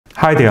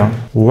Hi there,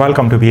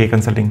 welcome to BA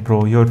Consulting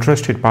Pro, your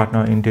trusted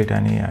partner in data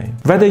and AI.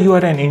 Whether you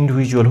are an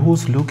individual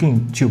who's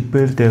looking to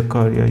build their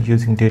career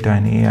using data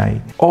and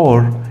AI,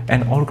 or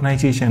an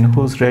organization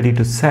who's ready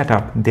to set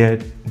up their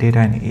data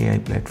and AI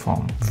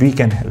platform, we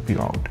can help you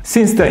out.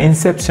 Since the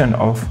inception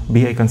of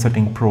BA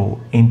Consulting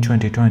Pro in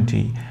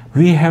 2020,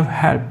 we have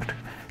helped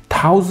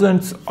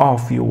thousands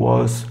of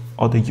viewers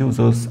or the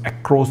users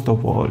across the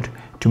world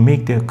to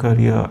make their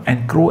career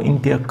and grow in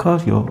their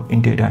career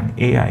in data and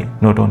AI.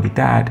 Not only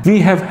that, we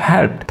have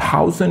helped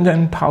thousands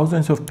and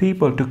thousands of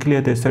people to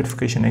clear their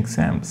certification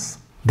exams.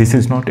 This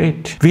is not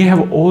it. We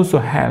have also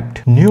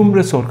helped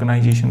numerous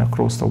organizations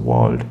across the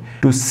world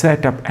to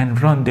set up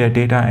and run their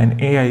data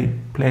and AI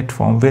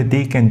platform where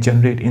they can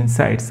generate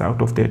insights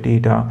out of their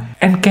data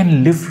and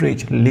can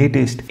leverage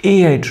latest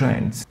AI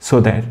trends so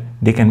that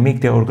they can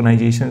make their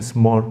organizations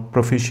more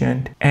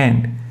proficient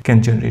and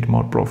can generate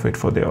more profit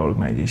for their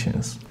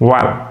organizations.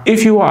 Well,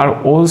 if you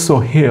are also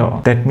here,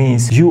 that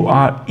means you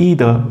are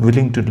either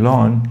willing to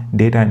learn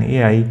data and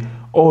AI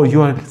or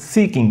you are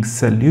seeking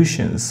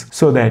solutions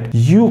so that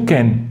you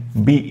can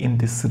be in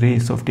this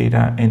race of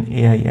data and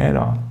AI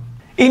era.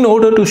 In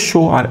order to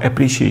show our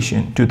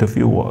appreciation to the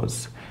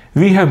viewers,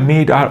 we have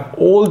made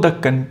all the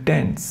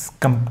contents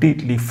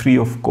completely free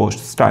of cost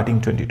starting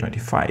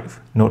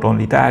 2025. Not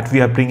only that, we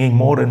are bringing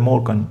more and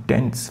more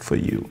contents for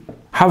you.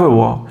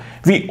 However,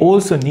 we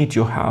also need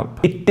your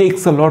help. It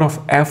takes a lot of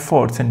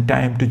efforts and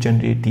time to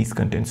generate these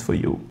contents for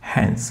you.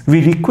 Hence,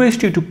 we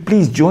request you to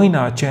please join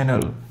our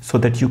channel so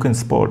that you can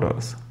support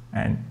us.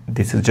 And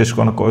this is just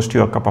gonna cost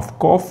you a cup of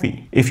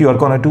coffee. If you are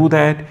gonna do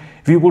that,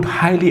 we would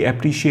highly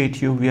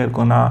appreciate you. We are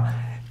gonna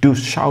do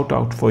shout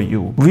out for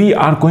you. We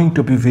are going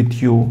to be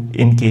with you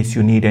in case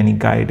you need any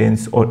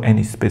guidance or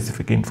any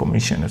specific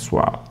information as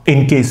well.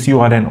 In case you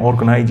are an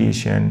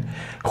organization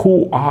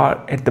who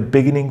are at the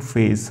beginning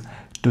phase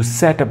to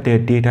set up their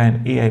data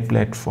and AI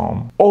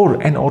platform,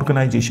 or an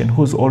organization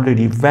who's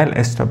already well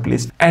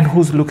established and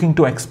who's looking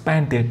to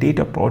expand their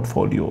data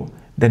portfolio,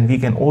 then we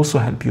can also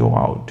help you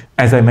out.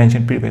 As I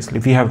mentioned previously,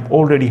 we have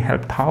already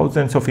helped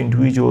thousands of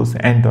individuals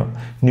and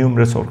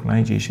numerous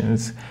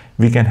organizations.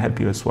 We can help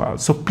you as well.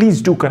 So please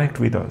do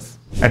connect with us.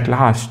 At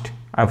last,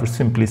 I would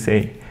simply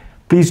say,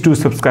 please do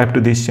subscribe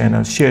to this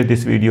channel, share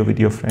this video with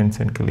your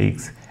friends and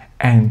colleagues,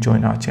 and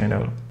join our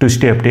channel to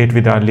stay updated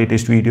with our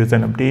latest videos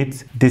and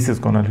updates. This is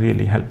gonna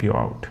really help you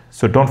out.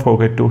 So don't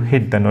forget to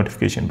hit the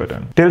notification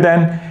button. Till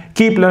then,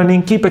 keep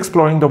learning, keep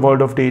exploring the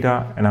world of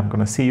data, and I'm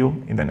gonna see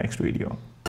you in the next video.